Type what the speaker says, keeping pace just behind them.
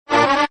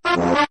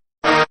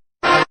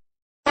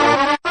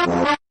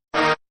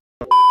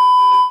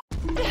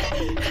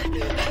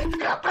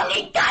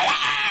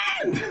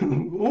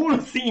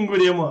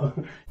Ingrid mah.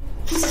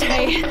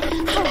 Stay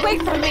away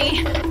from me.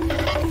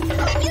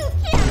 You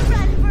can't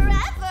run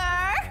forever.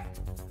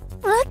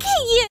 Look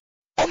at you.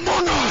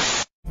 Among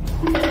Us!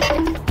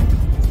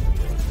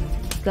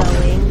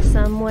 Going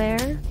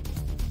somewhere?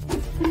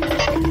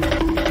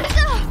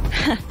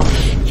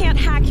 Can't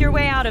hack your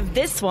way out of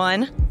this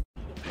one.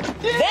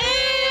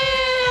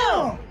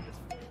 Damn!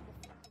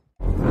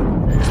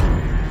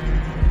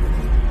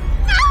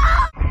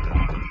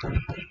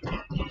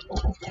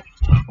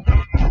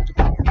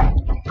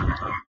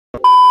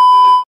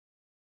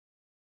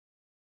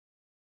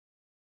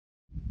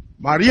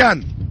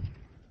 Marian!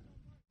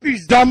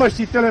 Pizda-mă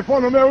și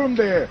telefonul meu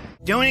unde e?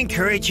 Don't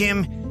encourage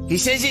him. He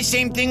says the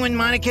same thing when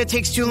Monika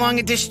takes too long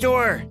at the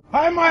store.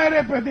 Hai mai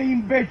repede,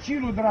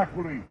 imbecilul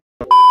dracului!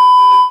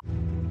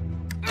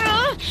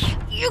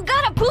 You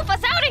gotta poof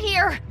us out of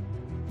here.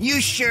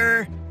 You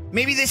sure?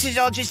 Maybe this is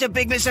all just a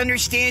big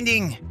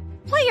misunderstanding.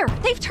 Player,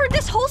 they've turned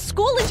this whole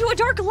school into a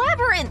dark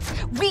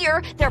labyrinth.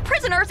 We're their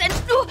prisoners and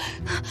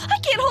I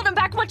can't hold them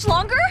back much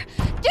longer.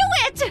 Do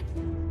it!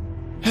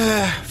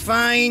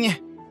 Fine.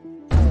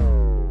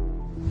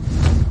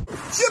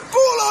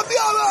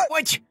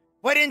 What?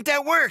 Why didn't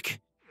that work?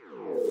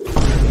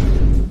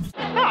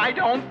 I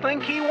don't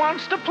think he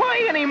wants to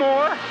play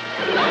anymore.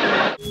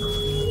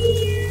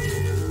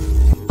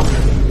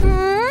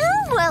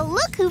 Well,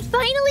 look who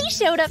finally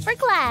showed up for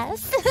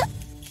class.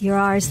 You're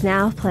ours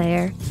now,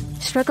 player.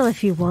 Struggle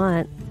if you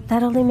want.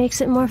 That only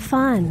makes it more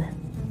fun.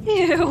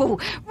 Ew!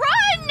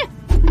 Run!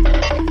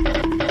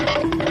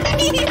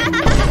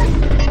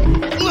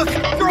 Look,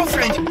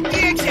 girlfriend, the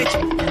exit.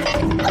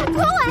 Oh,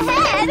 go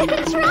ahead,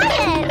 try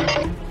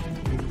it.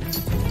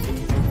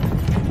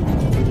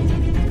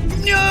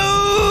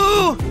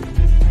 No!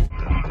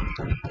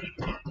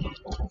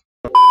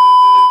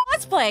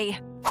 Let's play.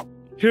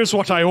 Here's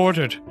what I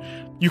ordered.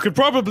 You could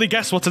probably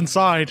guess what's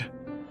inside.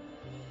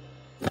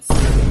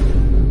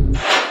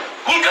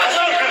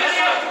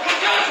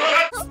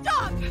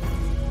 Stop!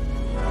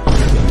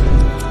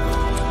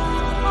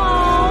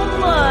 Oh,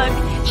 look.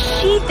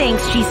 She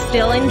thinks she's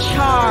still in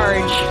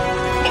charge.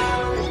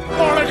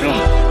 Monika!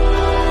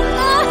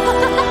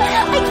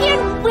 I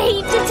can't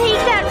wait to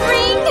take that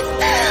ring.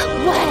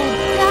 What a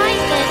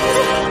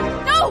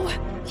diamond. No!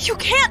 You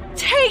can't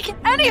take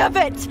any of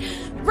it!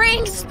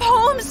 Rings,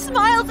 poems,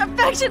 smiles,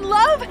 affection,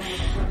 love.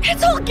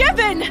 It's all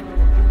given.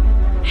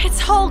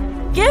 It's all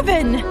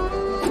given.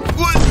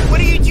 What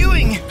are you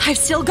doing? I've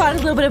still got a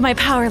little bit of my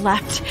power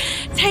left.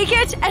 Take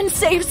it and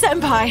save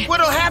Senpai.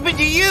 What'll happen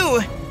to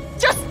you?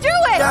 Just do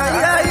it!